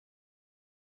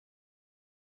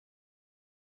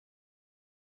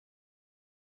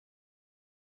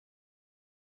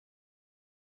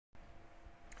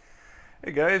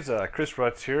Hey guys, Chris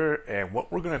Rutz here, and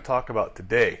what we're going to talk about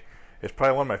today is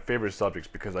probably one of my favorite subjects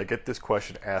because I get this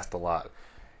question asked a lot.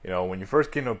 You know, when you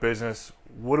first get into a business,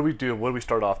 what do we do? What do we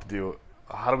start off to do?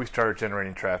 How do we start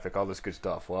generating traffic? All this good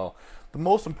stuff. Well, the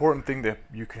most important thing that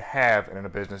you can have in a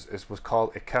business is what's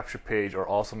called a capture page, or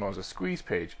also known as a squeeze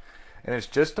page. And it's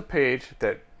just a page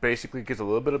that basically gives a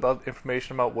little bit about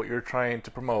information about what you're trying to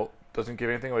promote. Doesn't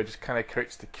give anything away, just kind of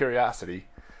creates the curiosity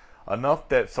enough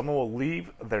that someone will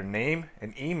leave their name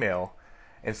and email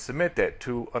and submit that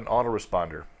to an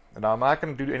autoresponder. And now I'm not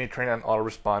going to do any training on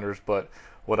autoresponders, but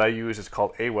what I use is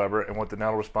called Aweber, and what the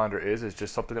autoresponder is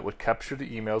just something that would capture the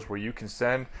emails where you can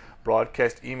send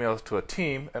broadcast emails to a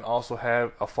team and also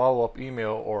have a follow-up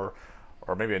email or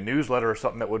maybe a newsletter or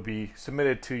something that would be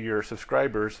submitted to your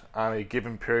subscribers on a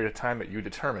given period of time that you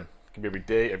determine. It can be every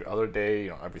day, every other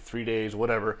day, every 3 days,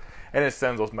 whatever, and it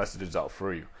sends those messages out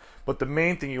for you. But the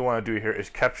main thing you want to do here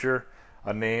is capture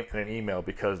a name and an email,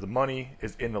 because the money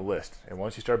is in the list. And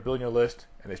once you start building your list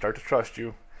and they start to trust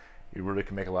you, you really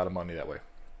can make a lot of money that way.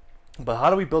 But how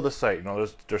do we build a site?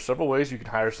 There's several ways you can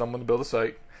hire someone to build a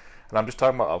site, and I'm just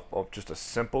talking about just a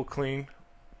simple, clean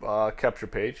capture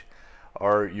page.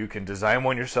 Or you can design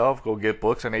one yourself, go get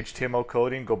books on HTML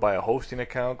coding, go buy a hosting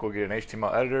account, go get an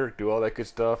HTML editor, do all that good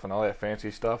stuff and all that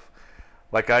fancy stuff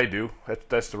like I do.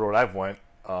 That's the road I've went.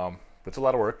 It's a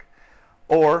lot of work.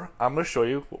 Or I'm going to show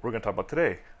you what we're going to talk about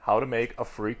today: how to make a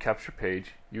free capture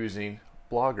page using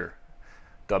Blogger.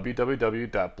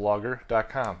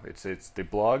 www.blogger.com. It's the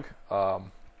blog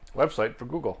website for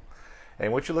Google.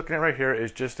 And what you're looking at right here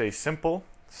is just a simple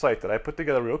site that I put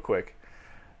together real quick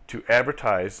to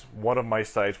advertise one of my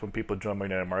sites when people join my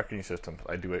internet marketing system.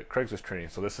 I do it Craigslist training,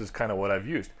 so this is kind of what I've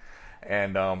used.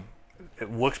 And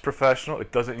it looks professional.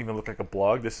 It doesn't even look like a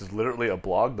blog. This is literally a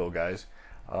blog though, guys.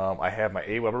 I have my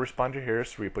Aweber responder here,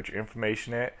 so where you put your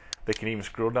information at. They can even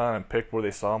scroll down and pick where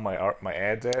they saw my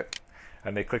ads at,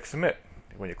 and they click submit.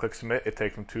 When you click submit, it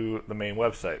takes them to the main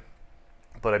website.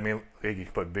 But I mean, you can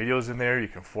put videos in there, you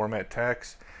can format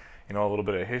text, a little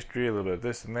bit of history, a little bit of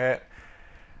this and that,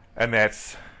 and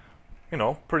that's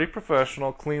pretty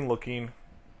professional, clean looking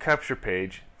capture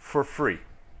page for free,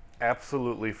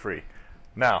 absolutely free.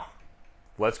 Now,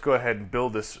 let's go ahead and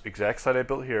build this exact site I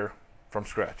built here from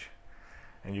scratch,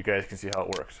 and you guys can see how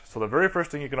it works. So the very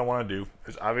first thing you're going to want to do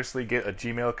is obviously get a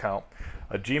Gmail account.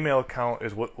 A Gmail account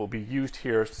is what will be used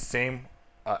here. It's the same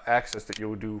access that you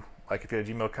would do, like if you had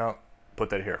a Gmail account, put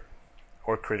that here,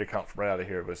 or create an account from right out of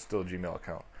here, but it's still a Gmail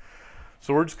account.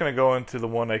 So we're just going to go into the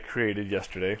one I created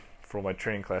yesterday for my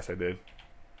training class I did,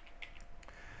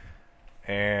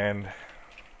 and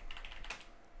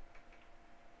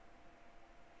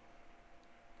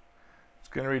it's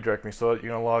going to redirect me, so you're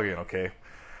going to log in. Okay,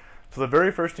 so the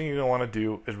very first thing you're going to want to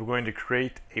do is we're going to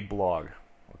create a blog.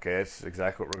 Okay, that's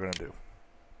exactly what we're going to do.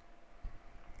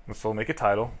 And so make a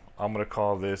title. I'm going to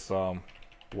call this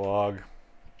blog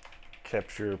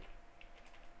capture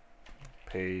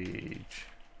page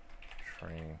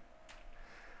training.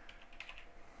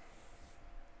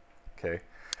 Okay,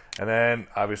 and then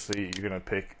obviously you're going to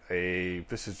pick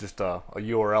this is just a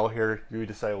URL here. You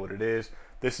decide what it is.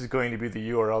 This is going to be the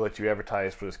URL that you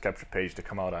advertise for this capture page to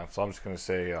come out on. So I'm just going to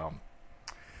say,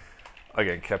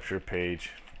 again, capture page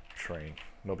train.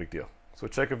 No big deal. So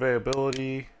check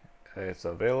availability. It's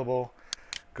available.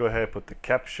 Go ahead, put the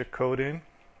capture code in,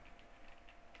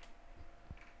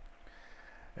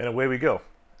 and away we go.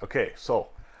 Okay, so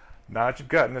now that you've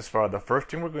gotten this far, the first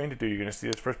thing we're going to do, you're going to see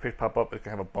this first page pop up. It's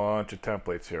going to have a bunch of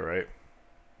templates here, right?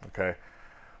 Okay.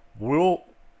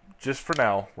 Just for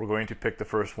now, we're going to pick the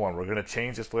first one. We're going to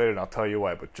change this later, and I'll tell you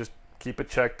why. But just keep it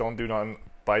checked. Don't do nothing.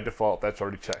 By default, that's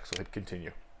already checked. So hit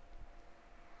continue.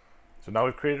 So now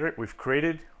we've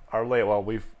created our layout. Well,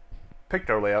 we've picked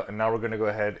our layout, and now we're going to go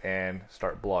ahead and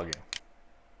start blogging.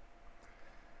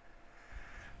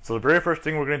 So the very first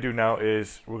thing we're going to do now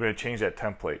is we're going to change that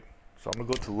template. So I'm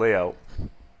going to go to layout,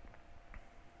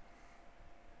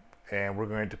 and we're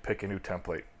going to pick a new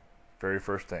template. Very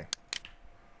first thing.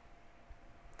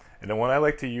 And the one I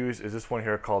like to use is this one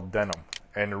here called Denim.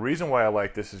 And the reason why I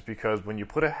like this is because when you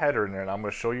put a header in there, and I'm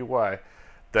going to show you why,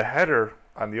 the header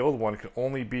on the old one can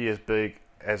only be as big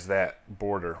as that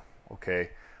border.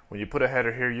 Okay. When you put a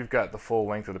header here, you've got the full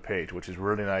length of the page, which is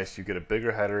really nice. You get a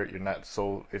bigger header.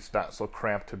 It's not so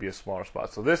cramped to be a smaller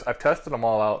spot. So this, I've tested them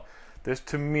all out. This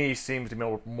to me seems to be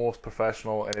most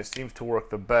professional, and it seems to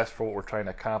work the best for what we're trying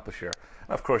to accomplish here.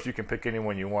 And of course, you can pick any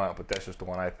one you want, but that's just the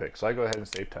one I picked. So I go ahead and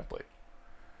save template.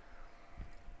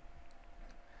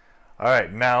 All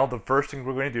right, now the first thing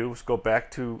we're going to do is go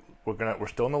back to we're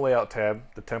still in the layout tab.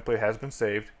 The template has been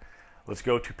saved. Let's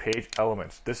go to page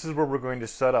elements. This is where we're going to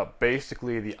set up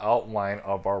basically the outline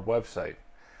of our website.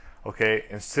 Okay,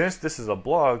 and since this is a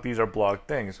blog, these are blog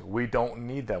things. We don't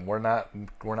need them. We're not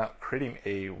creating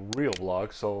a real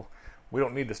blog, so we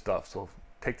don't need the stuff. So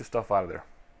take the stuff out of there.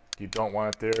 You don't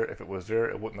want it there. If it was there,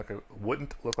 it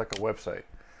wouldn't look like a website.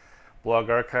 Blog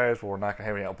archives, well, we're not going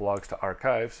to have any blogs to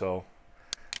archive, so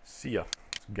see ya.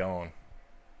 It's gone.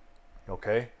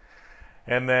 Okay,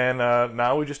 and then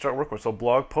now we just start working with. So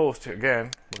blog post, again,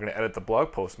 we're going to edit the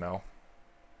blog post now.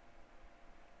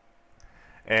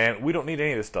 And we don't need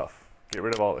any of this stuff. Get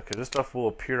rid of all of it, because this stuff will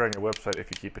appear on your website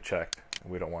if you keep it checked.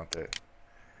 And we don't want that.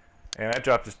 And I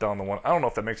dropped this down to 1. I don't know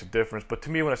if that makes a difference, but to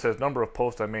me, when it says number of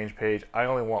posts on main page, I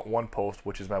only want 1 post,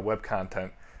 which is my web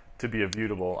content, to be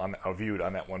viewed on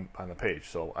that one on the page.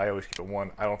 So I always keep it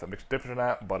 1. I don't know if that makes a difference or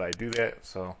not, but I do that.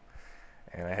 So,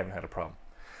 and I haven't had a problem.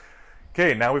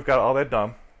 Okay, now we've got all that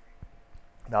done.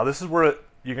 Now this is where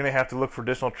you're going to have to look for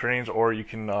additional trainings, or you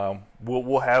can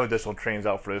we'll have additional trainings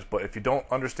out for this. But if you don't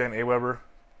understand Aweber,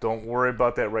 don't worry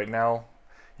about that right now.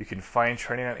 You can find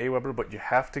training on Aweber, but you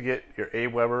have to get your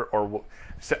Aweber, or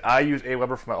I use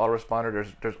Aweber for my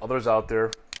autoresponder. There's others out there,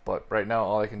 but right now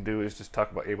all I can do is just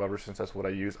talk about Aweber since that's what I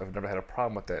use. I've never had a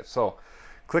problem with that. So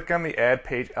click on the add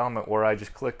page element where I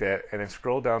just clicked at, and then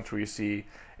scroll down to where you see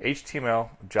HTML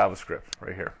JavaScript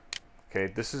right here. Okay,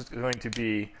 this is going to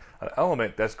be an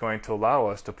element that's going to allow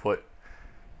us to put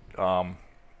JavaScript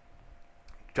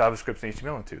and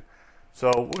HTML into. So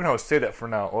we're going to say that for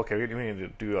now. Okay, we need to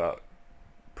do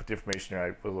put the information here.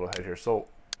 I put a little head here. So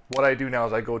what I do now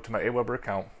is I go to my Aweber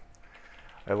account.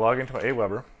 I log into my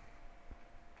Aweber,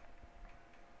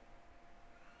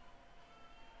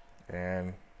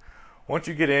 and once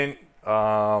you get in,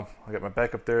 I got my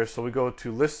backup there. So we go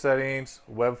to list settings,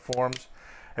 web forms,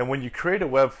 and when you create a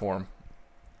web form,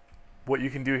 what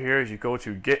you can do here is you go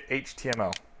to get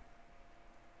HTML.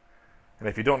 And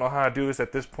if you don't know how to do this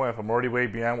at this point, if I'm already way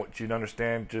beyond what you'd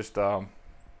understand, just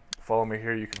follow me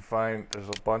here. You can find, there's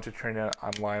a bunch of training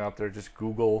online out there. Just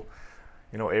Google,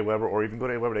 Aweber, or even go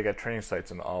to Aweber. They got training sites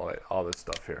and all this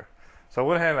stuff here. So I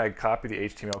went ahead and I copied the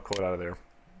HTML code out of there.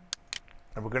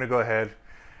 And we're going to go ahead,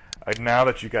 now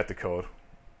that you got the code,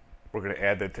 we're going to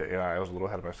add that to, I was a little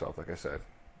ahead of myself, like I said.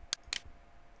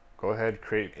 Go ahead,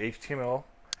 create HTML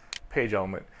page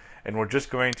element, and we're just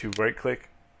going to right click,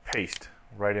 paste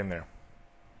right in there,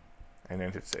 and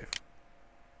then hit save.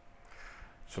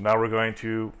 So now we're going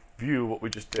to view what we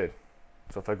just did.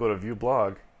 So if I go to view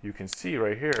blog, you can see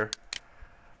right here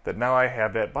that now I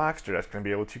have that box there that's going to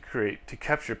be able to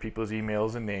capture people's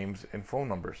emails and names and phone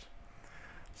numbers.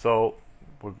 So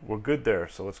we're good there.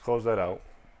 So let's close that out.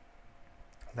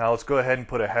 Now let's go ahead and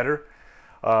put a header.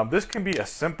 This can be a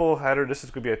simple header. This is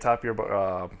going to be at the top of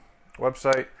your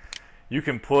website. You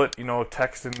can put,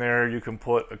 text in there. You can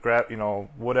put a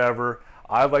whatever.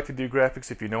 I like to do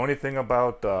graphics. If you know anything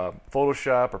about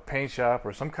Photoshop or PaintShop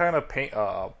or some kind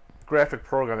of graphic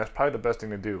program, that's probably the best thing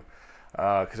to do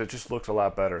because it just looks a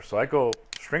lot better. So I go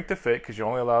shrink to fit because you're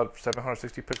only allowed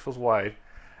 760 pixels wide,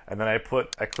 and then I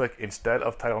click instead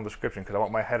of title and description because I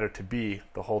want my header to be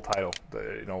the whole title,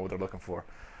 what they're looking for.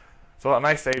 So and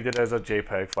I saved it as a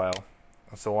JPEG file.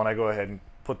 So when I go ahead and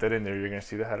put that in there, you're going to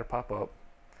see the header pop up.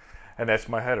 And that's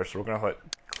my header. So we're going to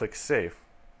click save.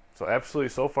 So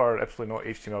so far, absolutely no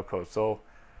HTML code. So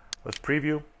let's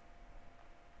preview.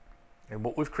 And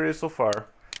what we've created so far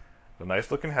is a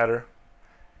nice looking header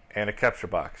and a capture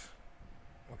box.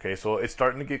 Okay, so it's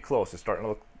starting to get close. It's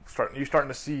you're starting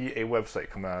to see a website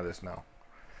coming out of this now.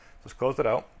 Let's close it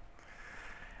out.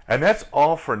 And that's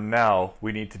all for now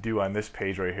we need to do on this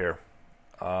page right here.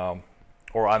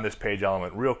 Or on this page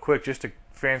element. Real quick, just to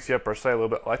fancy up our site a little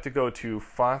bit, I like to go to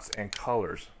fonts and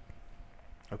colors.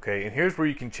 Okay, and here's where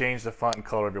you can change the font and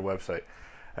color of your website.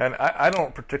 And I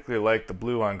don't particularly like the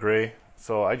blue on gray,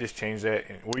 so I just changed that.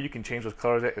 And where you can change those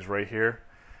colors at is right here.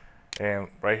 And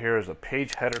right here is a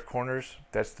page header corners.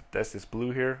 That's this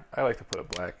blue here. I like to put it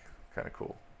black, kind of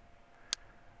cool.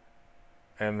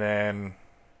 And then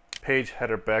page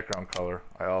header background color,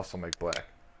 I also make black.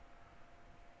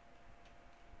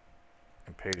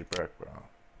 And page background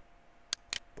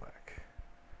black.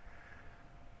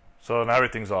 So now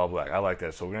everything's all black. I like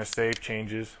that. So we're going to save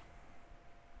changes.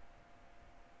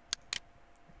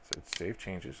 Save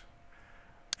changes.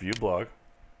 View blog.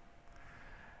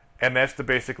 And that's the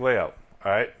basic layout.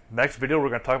 All right. Next video, we're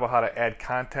going to talk about how to add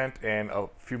content and a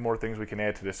few more things we can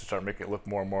add to this to start making it look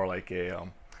more and more like a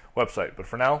website. But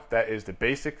for now, that is the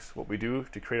basics, what we do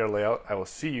to create our layout. I will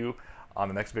see you on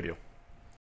the next video.